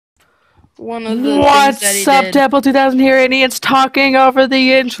one of the things that he What's up, did. Devil 2000 here, and it's talking over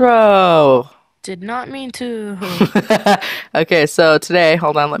the intro. Did not mean to. Okay, so today,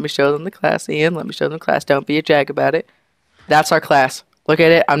 hold on, let me show them the class, Ian. Let me show them the class. Don't be a jag about it. That's our class. Look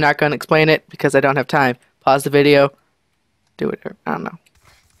at it. I'm not going to explain it because I don't have time. Pause the video. Do it. I don't know.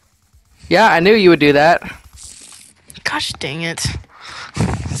 Yeah, I knew you would do that. Gosh dang it.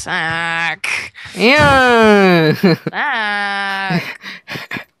 Zach. Ian! Zach.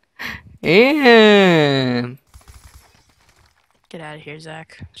 Ian! Get out of here,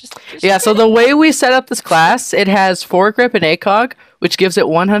 Zach. Just Yeah, get so the way we set up this class, it has foregrip and ACOG, which gives it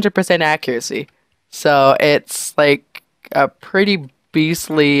 100% accuracy. So it's like a pretty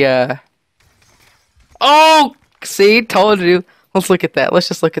beastly, Oh! See? Told you. Let's look at that. Let's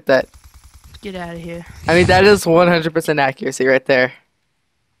just look at that. Get out of here. I mean, that is 100% accuracy right there.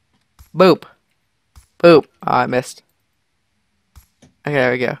 Boop. Boop. Oh, I missed. Okay,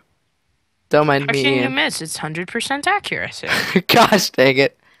 there we go. Don't mind How me, can you Ian. miss? It's 100% accuracy. Gosh dang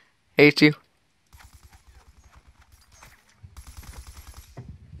it. Hate you.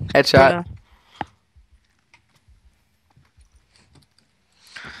 Headshot. Bruh.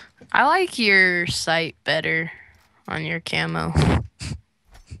 I like your sight better on your camo.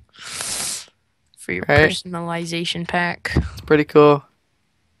 For your Right? personalization pack. It's pretty cool.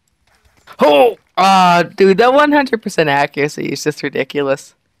 Oh! Ah, dude, that 100% accuracy is just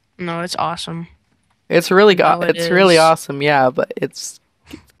ridiculous. No, it's awesome. It's really No, it it's really is. awesome, yeah, but it's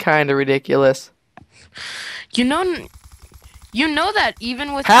kind of ridiculous. You know, you know that even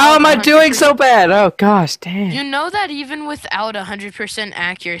How without am I doing 100%, so bad? Oh gosh, dang. you know that even without 100%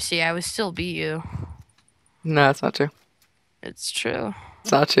 accuracy, I would still beat you. No, it's not true. It's true.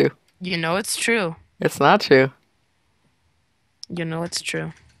 It's not true. You know it's true. It's not true. You know it's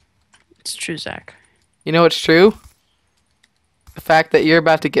true. It's true, Zach. You know what's true? The fact that you're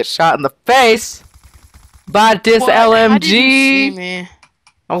about to get shot in the face by this What? How did you see LMG. me?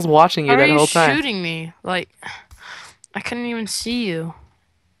 I was watching you How are that you whole time. shooting me? Like, I couldn't even see you.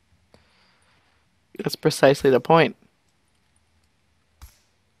 That's precisely the point.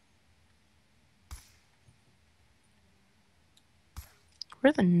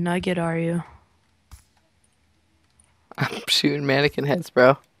 Where the nugget are you? I'm shooting mannequin heads,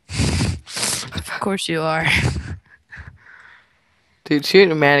 bro. Of course you are. Dude,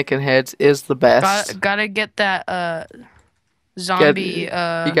 shooting mannequin heads is the best. Gotta get that Get, zombie you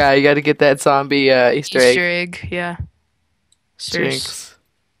gotta get that zombie Easter Easter egg. egg. Yeah. Serious. Jinx.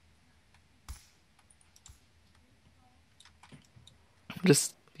 I'm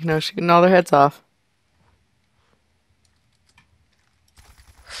just, shooting all their heads off.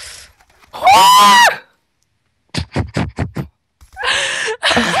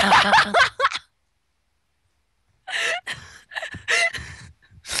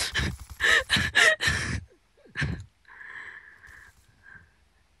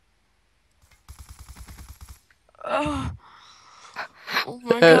 Oh, oh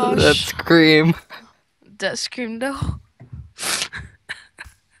my That gosh. scream. That scream though.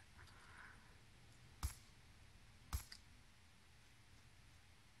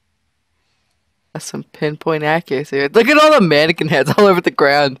 That's some pinpoint accuracy. Look at all the mannequin heads all over the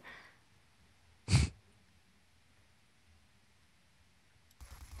ground.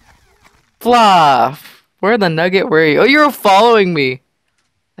 Fluff. Where the nugget were you? Oh, you were following me.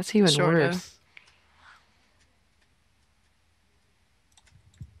 That's even Sorta. worse.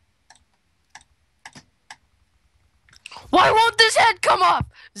 Why won't this head come off?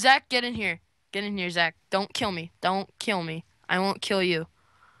 Zach, get in here. Get in here, Zach. Don't kill me. Don't kill me. I won't kill you.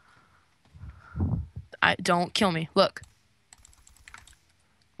 Don't kill me. Look.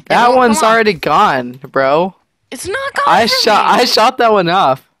 It That won't come one's off. already gone, bro. It's not gone for me. I shot that one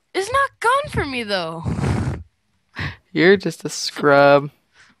off. It's not gone for me though. You're just a scrub.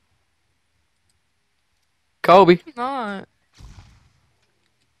 Kobe. Not.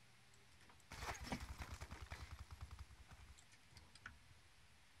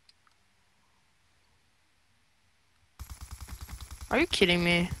 Are you kidding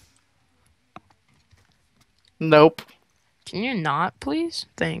me? Nope. Can you not, please?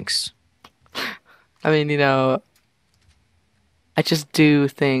 Thanks. I mean, I just do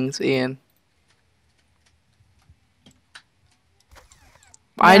things, Ian.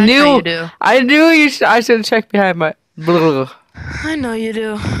 Yeah, I know you do. I knew I should have checked behind my. Blah. I know you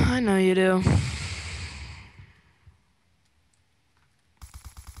do. I know you do.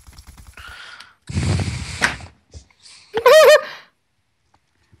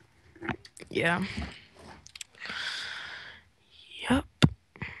 Yeah. Yup.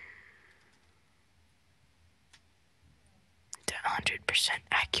 That 100%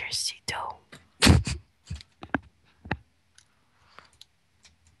 accurate. Scarecito.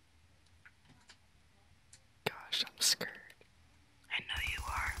 Gosh, I'm scared. I know you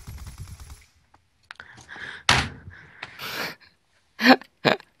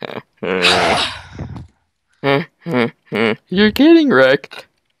are. You're getting wrecked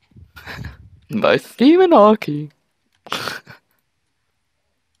by Stephen Hawking.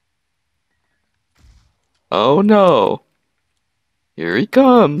 Oh no. Here he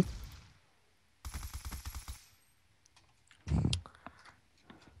comes.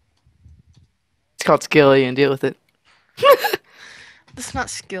 It's called Skilly and deal with it. That's not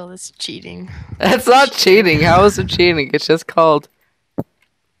skill, that's cheating. That's not cheating. How is it cheating? It's just called.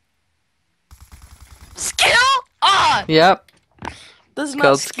 Skill? Ah! Yep. That's not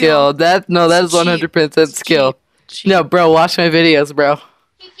Called skill. skill. That is It's 100% skill. cheat. No, bro, watch my videos, bro.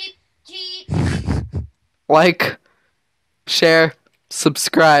 Like, share,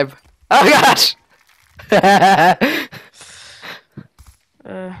 subscribe. Oh gosh.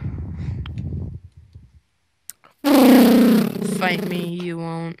 Fight me, you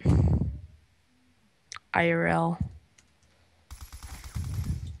won't. IRL.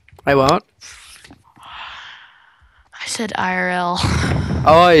 I won't. I said IRL.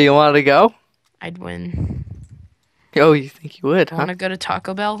 Oh, you want to go? I'd win. Oh, you think you would, huh? Want to go to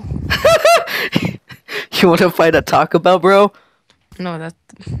Taco Bell? You want to fight a Taco Bell, bro? No, that.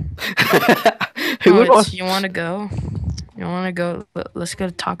 Who No, would want? you want to go? You want to go? Let's go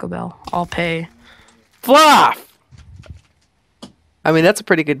to Taco Bell. I'll pay. Fluff! I mean, that's a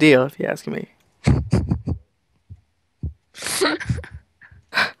pretty good deal, if you ask me.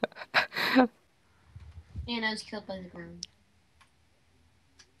 And I was killed by the ground.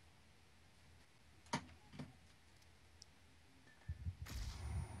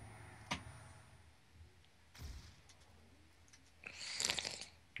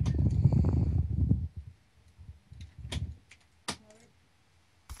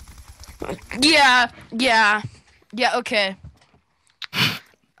 Yeah. Okay.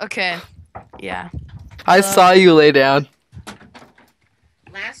 Okay. Yeah. I saw you lay down.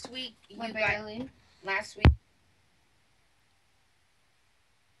 Last week, you What, got, barely? last week.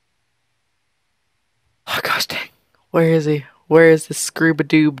 Oh gosh dang. Where is he? Where is this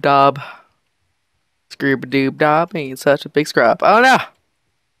Scrooba-Doob Dob? Scrooba-Doob Dob ain't such a big scrub. Oh no!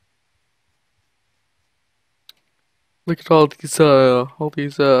 Look at all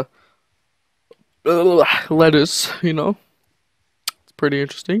these lettuce, you know? It's pretty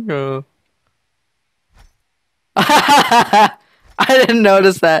interesting. I didn't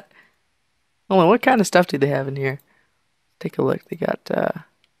notice that. Hold on, what kind of stuff do they have in here? Take a look. They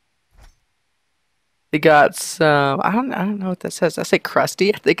got some. I don't know what that says. I say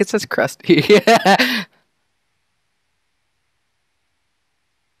crusty. I think it says crusty. Yeah.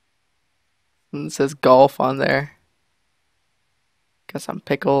 And it says golf on there. Got some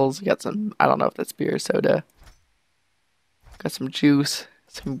pickles. Got some. I don't know if that's beer or soda. Got some juice.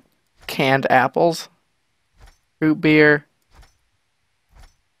 Some canned apples. Root beer.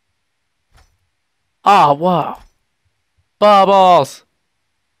 Oh, whoa. Bubbles.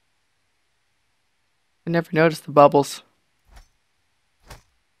 I never noticed the bubbles.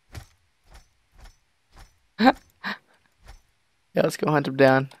 Yeah, let's go hunt him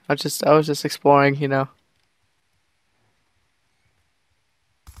down. I was just exploring, you know.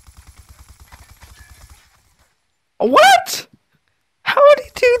 What? How would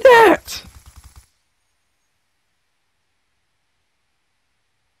he do that?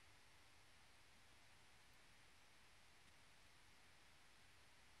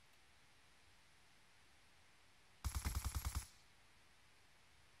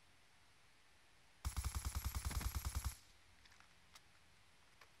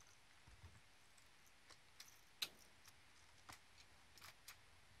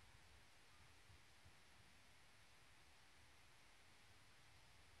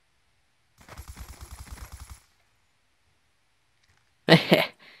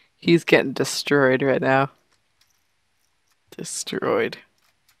 He's getting destroyed right now. Destroyed.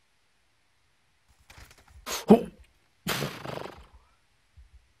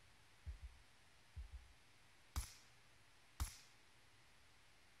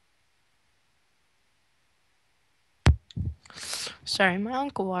 Sorry, my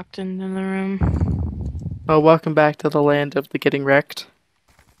uncle walked into the room. Oh, welcome back to the land of the getting wrecked.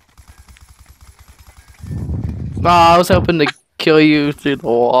 Oh, I was hoping to kill you through the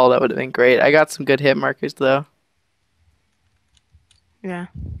wall. That would have been great. I got some good hit markers, though. Yeah.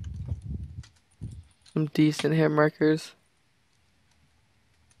 Some decent hit markers.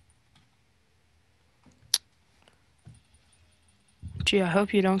 Gee, I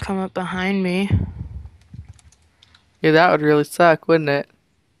hope you don't come up behind me. Yeah, that would really suck, wouldn't it?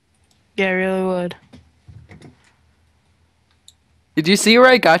 Yeah, I really would. Did you see where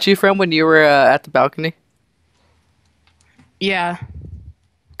I got you from when you were at the balcony? Yeah.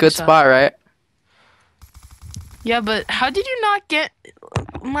 Good saw spot, right? Yeah, but how did you not get?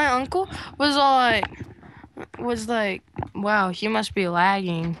 My uncle was like, wow, you must be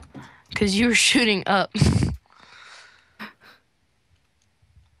lagging, cause you were shooting up.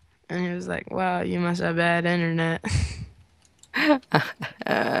 And he was like, wow, you must have bad internet.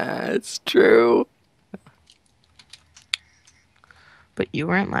 It's true. But you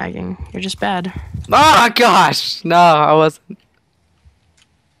weren't lagging. You're just bad. Oh gosh, no, I wasn't.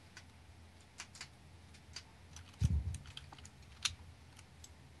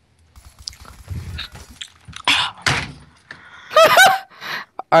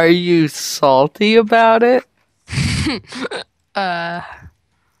 Are you salty about it? uh,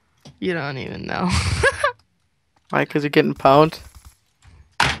 you don't even know. Why? Because you're getting pwned?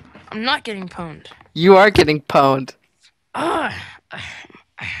 I'm not getting pwned. You are getting pwned. Ugh. My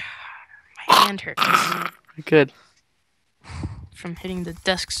hand hurts Good. from hitting the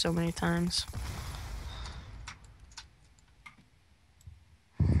desk so many times.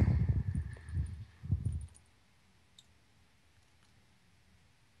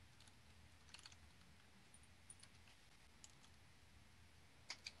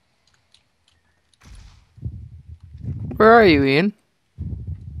 Where are you, Ian?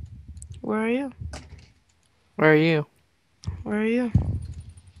 Where are you? Where are you? Where are you?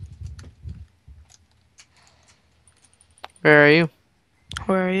 Where are you?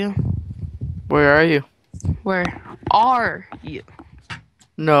 Where are you? Where are you? Where are you?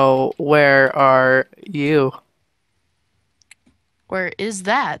 No, where are you? Where is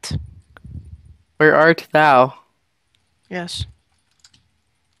that? Where art thou? Yes.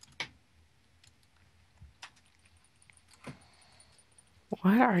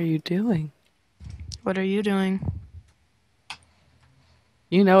 What are you doing? What are you doing?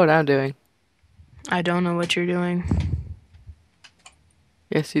 You know what I'm doing. I don't know what you're doing.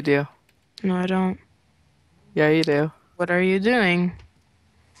 Yes, you do. No, I don't. Yeah, you do. What are you doing?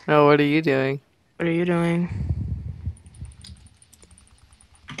 No, what are you doing? What are you doing?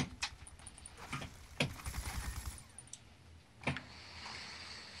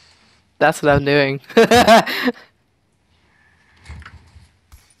 That's what I'm doing.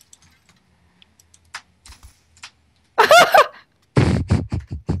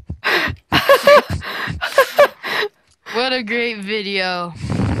 What a great video.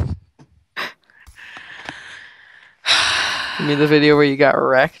 You mean the video where you got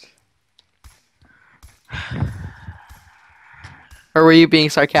wrecked? Or were you being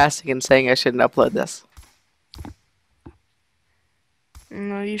sarcastic and saying I shouldn't upload this?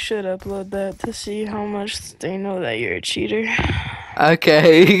 No, you should upload that to see how much they know that you're a cheater.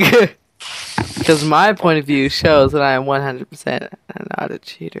 Okay. Because my point of view shows that I am 100% not a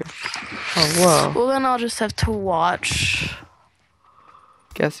cheater. Oh, whoa. Well, then I'll just have to watch.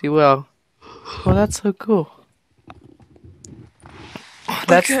 Guess you will. Well, that's so cool.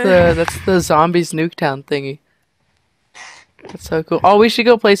 That's the Zombies Nuketown thingy. That's so cool. Oh, we should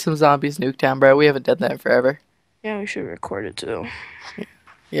go play some Zombies Nuketown, bro. We haven't done that in forever. Yeah, we should record it too.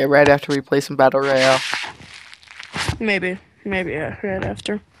 Yeah, right after we play some Battle Royale. Maybe, yeah, right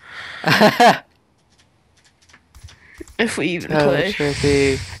after. If we even play.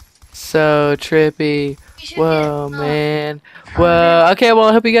 So trippy. You should Whoa, get, man. Whoa. Okay, well,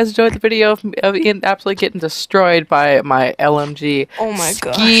 I hope you guys enjoyed the video of Ian absolutely getting destroyed by my LMG Oh my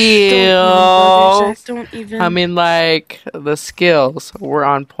gosh. skills. Don't even. I mean, like, the skills were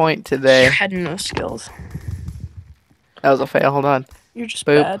on point today. You had no skills. That was a fail. Hold on. You're just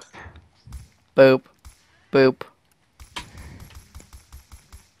Boop. bad. Boop. Boop.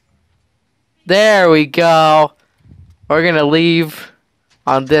 There we go. We're gonna leave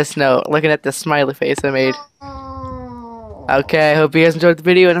on this note, looking at the smiley face I made. Oh. Okay, hope you guys enjoyed the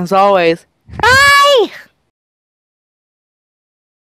video, and as always,